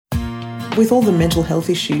With all the mental health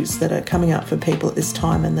issues that are coming up for people at this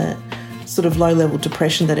time and the sort of low-level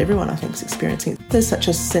depression that everyone, I think, is experiencing, there's such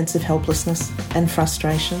a sense of helplessness and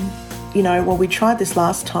frustration. You know, well, we tried this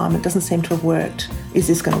last time, it doesn't seem to have worked. Is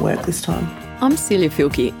this going to work this time? I'm Celia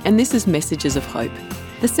Filkey, and this is Messages of Hope.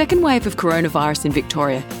 The second wave of coronavirus in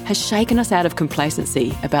Victoria has shaken us out of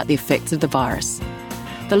complacency about the effects of the virus.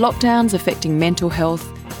 The lockdowns affecting mental health,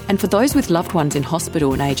 and for those with loved ones in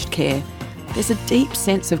hospital and aged care, there's a deep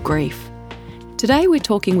sense of grief. Today we're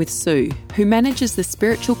talking with Sue, who manages the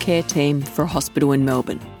spiritual care team for a hospital in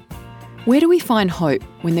Melbourne. Where do we find hope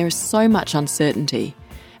when there is so much uncertainty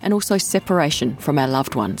and also separation from our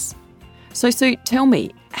loved ones? So Sue, tell me,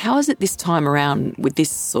 how is it this time around with this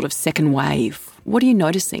sort of second wave? What are you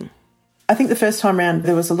noticing? I think the first time around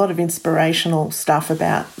there was a lot of inspirational stuff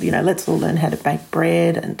about, let's all learn how to bake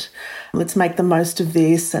bread and let's make the most of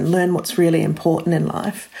this and learn what's really important in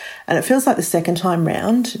life. And it feels like the second time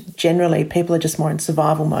round, generally people are just more in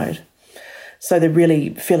survival mode. So they're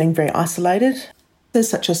really feeling very isolated. There's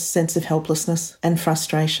such a sense of helplessness and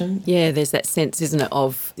frustration. Yeah, there's that sense, isn't it,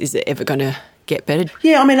 of is it ever going to get better?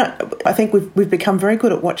 Yeah, I mean, I think we've become very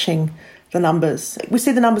good at watching the numbers. We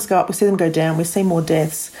see the numbers go up, we see them go down, we see more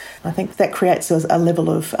deaths. I think that creates a level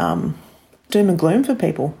of doom and gloom for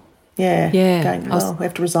people. Yeah. Going, we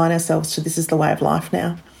have to resign ourselves to this is the way of life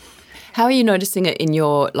now. How are you noticing it in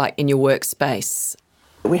your workspace?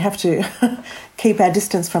 We have to keep our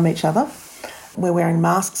distance from each other. We're wearing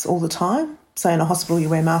masks all the time. So in a hospital you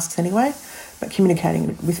wear masks anyway, but communicating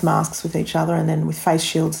with masks with each other and then with face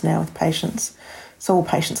shields now with patients. So all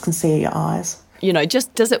patients can see your eyes.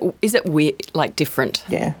 Is it weird, like different?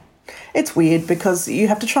 Yeah. It's weird because you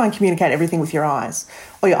have to try and communicate everything with your eyes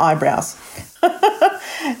or your eyebrows.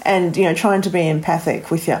 And, trying to be empathic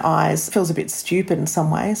with your eyes feels a bit stupid in some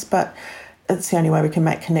ways, but it's the only way we can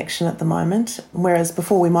make connection at the moment. Whereas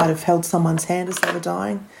before we might have held someone's hand as they were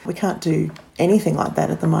dying. We can't do anything like that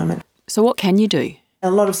at the moment. So what can you do? A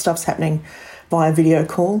lot of stuff's happening via video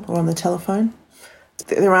call or on the telephone.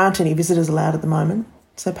 There aren't any visitors allowed at the moment.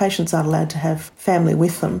 So patients aren't allowed to have family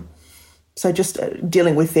with them. So just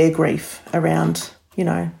dealing with their grief around,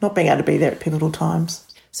 not being able to be there at pivotal times.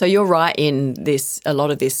 So you're right in this, a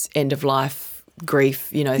lot of this end-of-life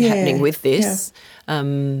grief, happening with this. Yeah.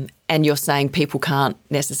 And you're saying people can't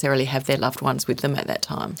necessarily have their loved ones with them at that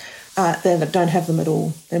time? They don't have them at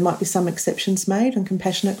all. There might be some exceptions made on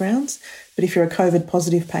compassionate grounds, but if you're a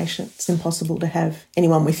COVID-positive patient, it's impossible to have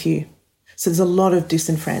anyone with you. So there's a lot of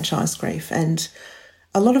disenfranchised grief and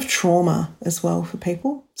a lot of trauma as well for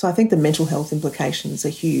people. So I think the mental health implications are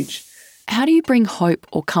huge. How do you bring hope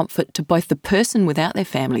or comfort to both the person without their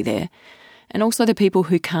family there and also the people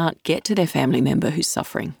who can't get to their family member who's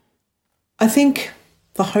suffering? I think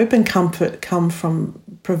the hope and comfort come from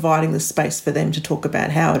providing the space for them to talk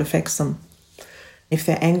about how it affects them. If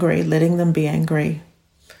they're angry, letting them be angry,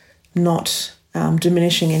 not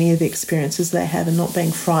diminishing any of the experiences they have and not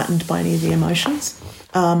being frightened by any of the emotions.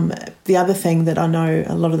 The other thing that I know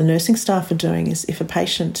a lot of the nursing staff are doing is if a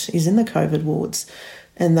patient is in the COVID wards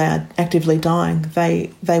and they are actively dying,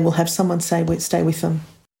 they will have someone stay with them.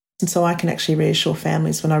 And so I can actually reassure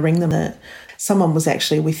families when I ring them that someone was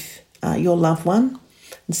actually with your loved one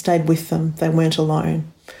and stayed with them. They weren't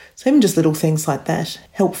alone. So even just little things like that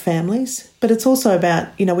help families. But it's also about,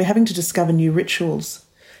 we're having to discover new rituals.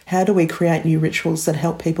 How do we create new rituals that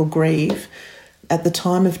help people grieve at the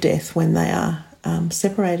time of death when they are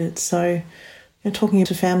separated? So talking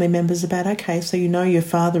to family members about, okay, so your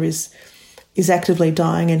father is actively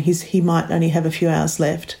dying and he might only have a few hours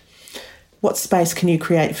left. What space can you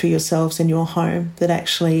create for yourselves in your home that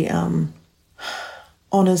actually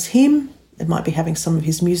honours him? It might be having some of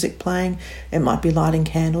his music playing, it might be lighting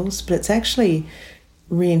candles, but it's actually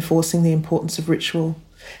reinforcing the importance of ritual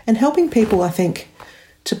and helping people, I think,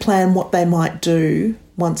 to plan what they might do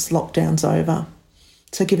once lockdown's over.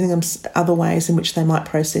 So giving them other ways in which they might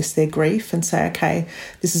process their grief and say, okay,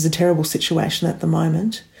 this is a terrible situation at the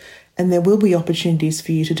moment and there will be opportunities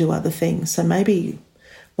for you to do other things. So maybe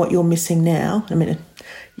what you're missing now,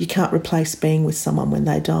 you can't replace being with someone when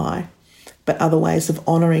they die, but other ways of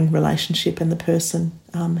honouring relationship and the person,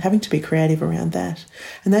 having to be creative around that.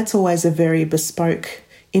 And that's always a very bespoke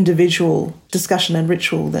individual discussion and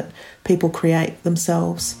ritual that people create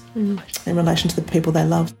themselves in relation to the people they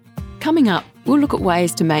love. Coming up, we'll look at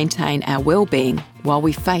ways to maintain our well-being while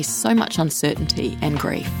we face so much uncertainty and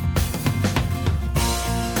grief.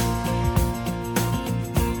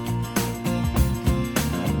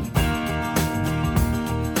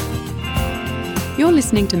 You're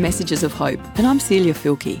listening to Messages of Hope, and I'm Celia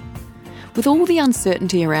Filkey. With all the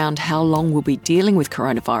uncertainty around how long we'll be dealing with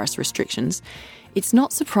coronavirus restrictions, It's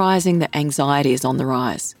not surprising that anxiety is on the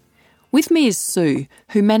rise. With me is Sue,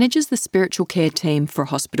 who manages the spiritual care team for a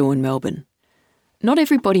hospital in Melbourne. Not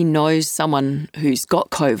everybody knows someone who's got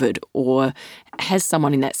COVID or has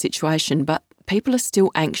someone in that situation, but people are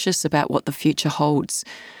still anxious about what the future holds.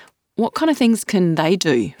 What kind of things can they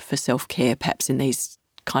do for self-care, perhaps in these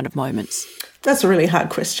kind of moments? That's a really hard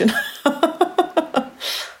question.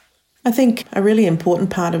 I think a really important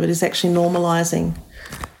part of it is actually normalising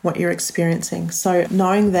what you're experiencing. So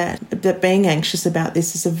knowing that being anxious about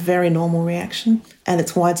this is a very normal reaction and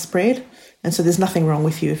it's widespread, and so there's nothing wrong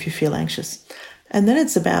with you if you feel anxious. And then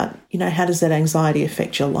it's about, how does that anxiety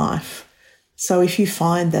affect your life? So if you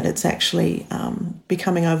find that it's actually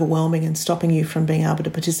becoming overwhelming and stopping you from being able to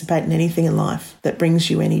participate in anything in life that brings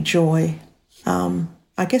you any joy,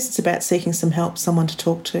 I guess it's about seeking some help, someone to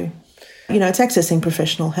talk to. It's accessing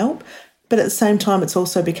professional help, but at the same time it's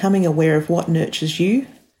also becoming aware of what nurtures you,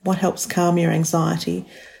 what helps calm your anxiety,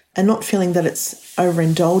 and not feeling that it's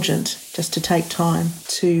overindulgent just to take time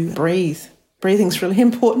to breathe. Breathing's really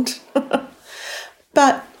important.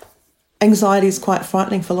 But anxiety is quite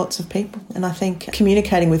frightening for lots of people, and I think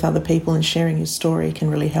communicating with other people and sharing your story can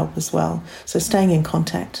really help as well. So staying in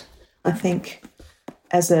contact. I think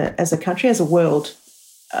as a country, as a world,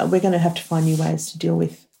 we're going to have to find new ways to deal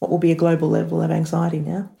with what will be a global level of anxiety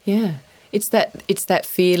now. Yeah, it's that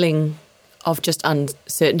feeling of just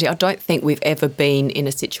uncertainty. I don't think we've ever been in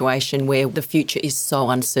a situation where the future is so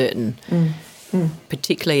uncertain,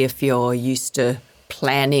 particularly if you're used to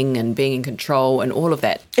planning and being in control and all of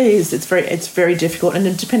that. It is. It's very difficult,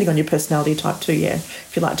 and depending on your personality type too. Yeah,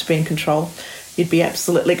 if you like to be in control, you'd be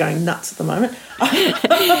absolutely going nuts at the moment.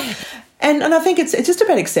 and I think it's just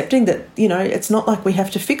about accepting that it's not like we have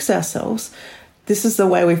to fix ourselves. This is the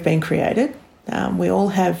way we've been created. We all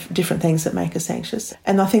have different things that make us anxious,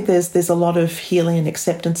 and I think there's a lot of healing and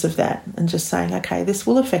acceptance of that, and just saying, okay, this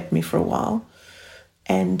will affect me for a while,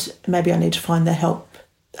 and maybe I need to find the help.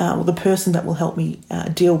 Or the person that will help me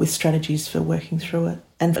deal with strategies for working through it,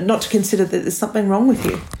 and not to consider that there's something wrong with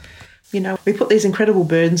you. We put these incredible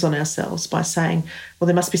burdens on ourselves by saying, well,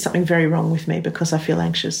 there must be something very wrong with me because I feel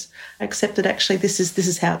anxious. I accept that actually this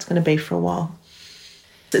is how it's going to be for a while.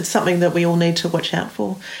 It's something that we all need to watch out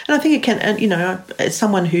for. And I think it can, and as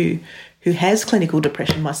someone who has clinical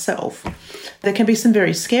depression myself, there can be some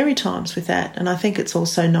very scary times with that. And I think it's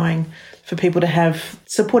also knowing for people to have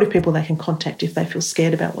supportive people they can contact if they feel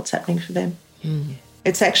scared about what's happening for them.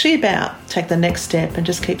 It's actually about take the next step and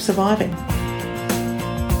just keep surviving.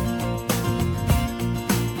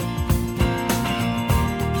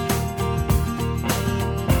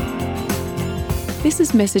 This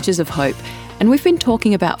is Messages of Hope, and we've been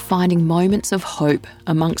talking about finding moments of hope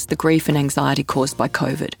amongst the grief and anxiety caused by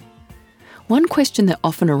COVID. One question that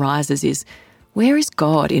often arises is, where is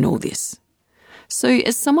God in all this? So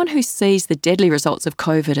as someone who sees the deadly results of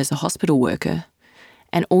COVID as a hospital worker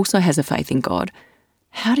and also has a faith in God,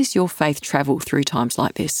 how does your faith travel through times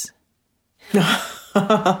like this?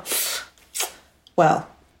 Well,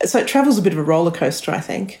 so it travels a bit of a roller coaster, I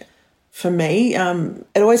think. For me,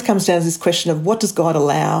 it always comes down to this question of what does God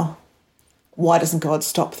allow? Why doesn't God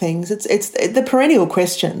stop things? It's the perennial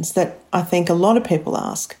questions that I think a lot of people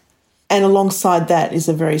ask. And alongside that is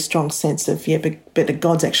a very strong sense of, but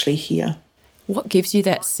God's actually here. What gives you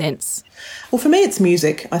that sense? Well, for me, it's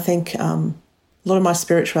music. I think a lot of my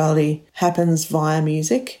spirituality happens via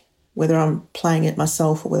music, whether I'm playing it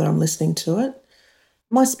myself or whether I'm listening to it.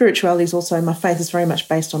 My spirituality is also, my faith is very much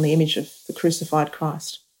based on the image of the crucified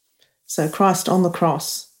Christ. So Christ on the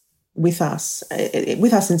cross with us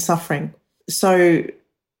in suffering. So,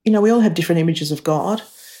 we all have different images of God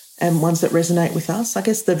and ones that resonate with us. I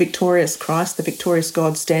guess the victorious Christ, the victorious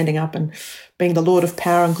God standing up and being the Lord of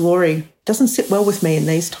power and glory doesn't sit well with me in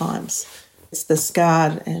these times. It's the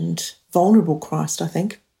scarred and vulnerable Christ, I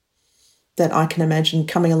think, that I can imagine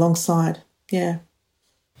coming alongside. Yeah.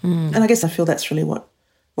 And I guess I feel that's really what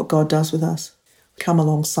God does with us, come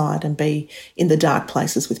alongside and be in the dark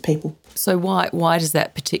places with people. So why does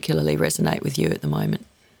that particularly resonate with you at the moment?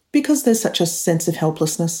 Because there's such a sense of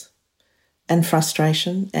helplessness and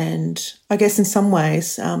frustration, and I guess in some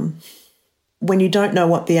ways, when you don't know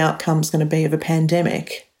what the outcome's going to be of a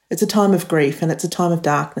pandemic, it's a time of grief and it's a time of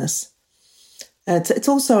darkness. And it's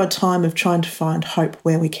also a time of trying to find hope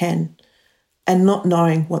where we can and not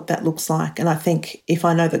knowing what that looks like. And I think if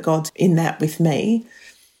I know that God's in that with me,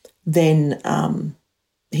 then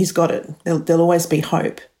he's got it. There'll always be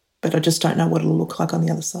hope, but I just don't know what it'll look like on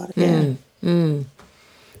the other side. Yeah.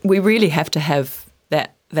 We really have to have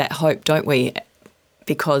that hope, don't we?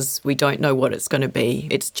 Because we don't know what it's going to be.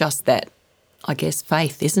 It's just that I guess,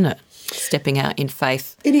 faith, isn't it? Stepping out in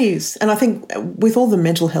faith. It is. And I think with all the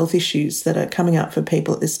mental health issues that are coming up for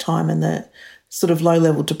people at this time and the sort of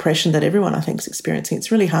low-level depression that everyone, I think, is experiencing,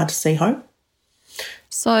 it's really hard to see hope.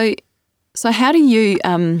 So how do you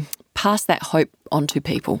pass that hope on to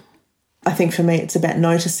people? I think for me it's about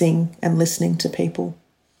noticing and listening to people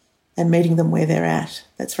and meeting them where they're at.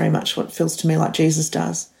 That's very much what it feels to me like Jesus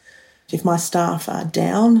does. If my staff are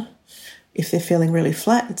down, if they're feeling really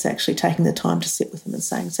flat, it's actually taking the time to sit with them and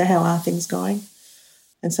saying, so how are things going?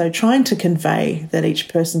 And so trying to convey that each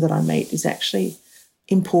person that I meet is actually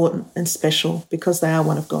important and special because they are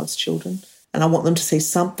one of God's children. And I want them to see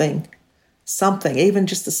something, even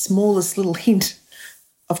just the smallest little hint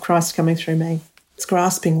of Christ coming through me. It's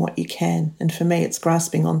grasping what you can. And for me, it's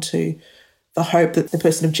grasping onto the hope that the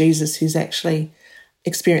person of Jesus who's actually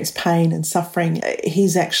experienced pain and suffering,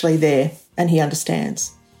 he's actually there and he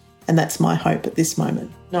understands. And that's my hope at this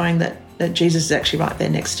moment, knowing that Jesus is actually right there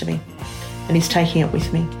next to me and he's taking it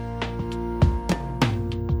with me.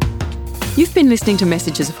 You've been listening to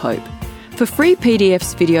Messages of Hope. For free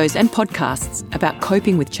PDFs, videos and podcasts about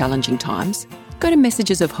coping with challenging times, go to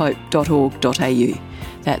messagesofhope.org.au.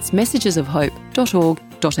 That's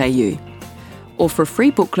messagesofhope.org.au. Or for a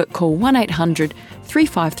free booklet, call 1800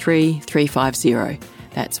 353 350.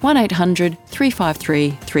 That's 1800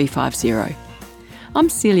 353 350. I'm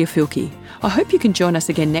Celia Filkey. I hope you can join us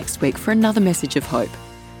again next week for another message of hope.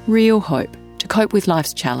 Real hope to cope with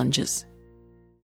life's challenges.